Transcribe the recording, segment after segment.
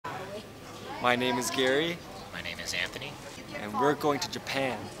My name is Gary. My name is Anthony. And we're going to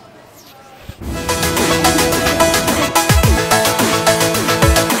Japan.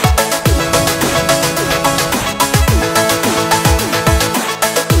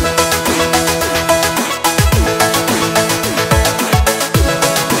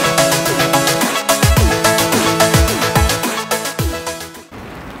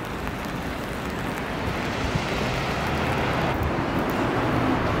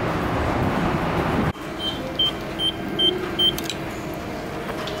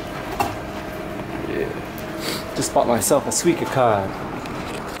 Just bought myself a Suica card.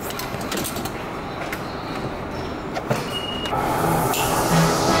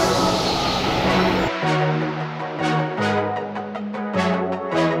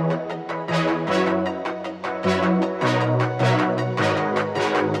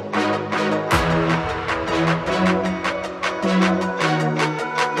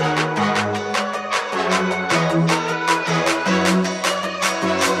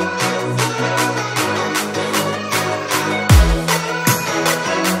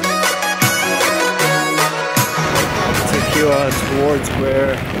 Towards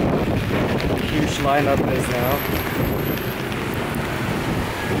where the huge lineup is now.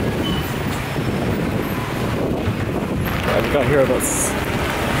 Yeah, we got here about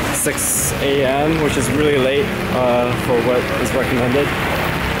 6 a.m., which is really late for what is recommended.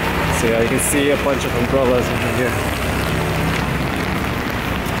 So yeah, you can see a bunch of umbrellas over here.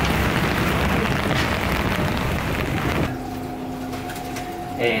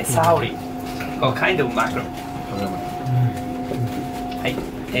 Saori, or kind of macro. はい、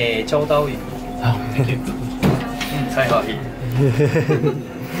ちょうどいい。あ、最後はいい。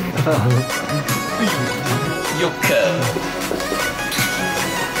よっか。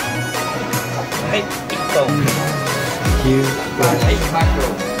はい、1個。はい、マクロ。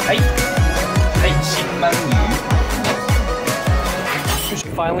はい。はい、新マニュ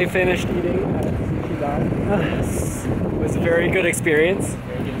ー。Finally finished eating at Shiodome. It was a very good experience.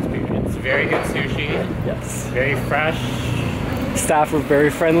 Very good sushi. Yes. Very fresh. Staff were very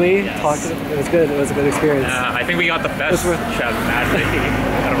friendly. Yes. It was good. It was a good experience. I think we got the best chef actually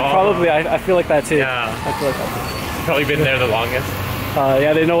out of all. Probably, I feel like that too. Yeah. I feel like that too. Probably been there the longest.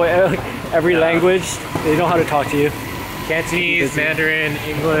 Yeah, they know every language. They know how to talk to you. Cantonese, Mandarin,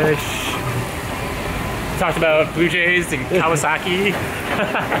 English. Talked about Blue Jays and Kawasaki.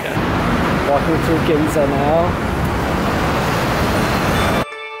 Walking through Ginza now.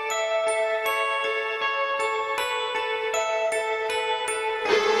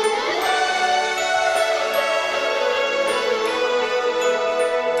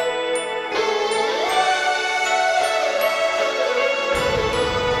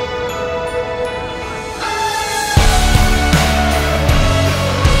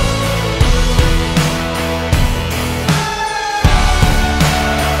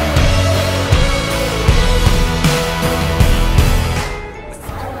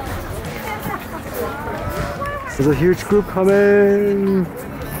 There's a huge group coming!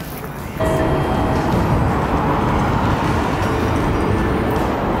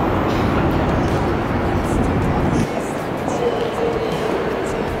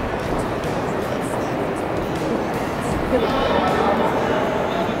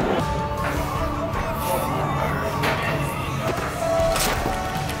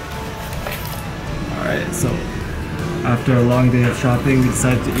 Alright, so after a long day of shopping, we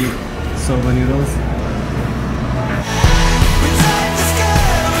decided to eat soba noodles.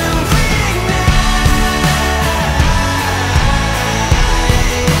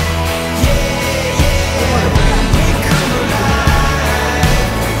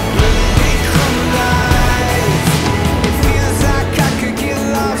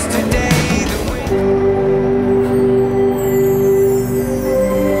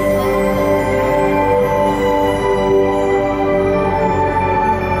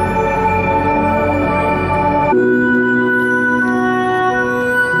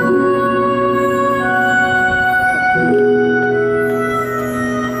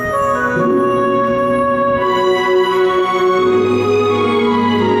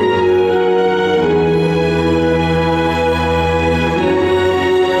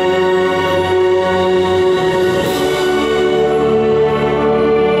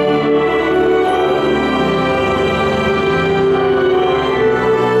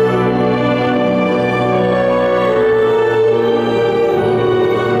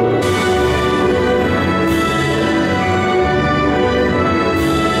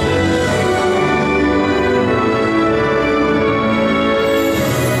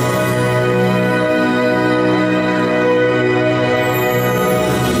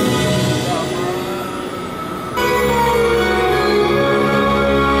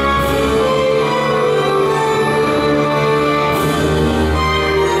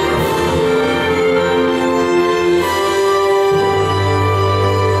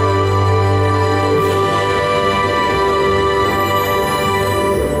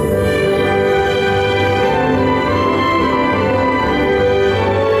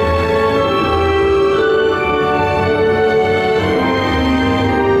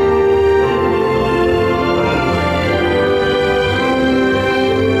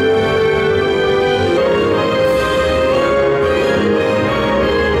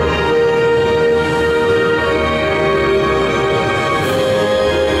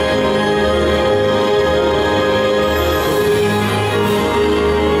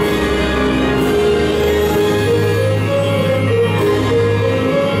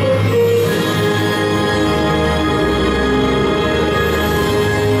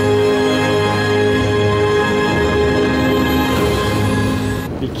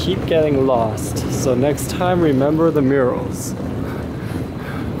 keep getting lost. So next time, remember the murals.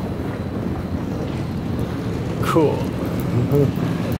 Cool.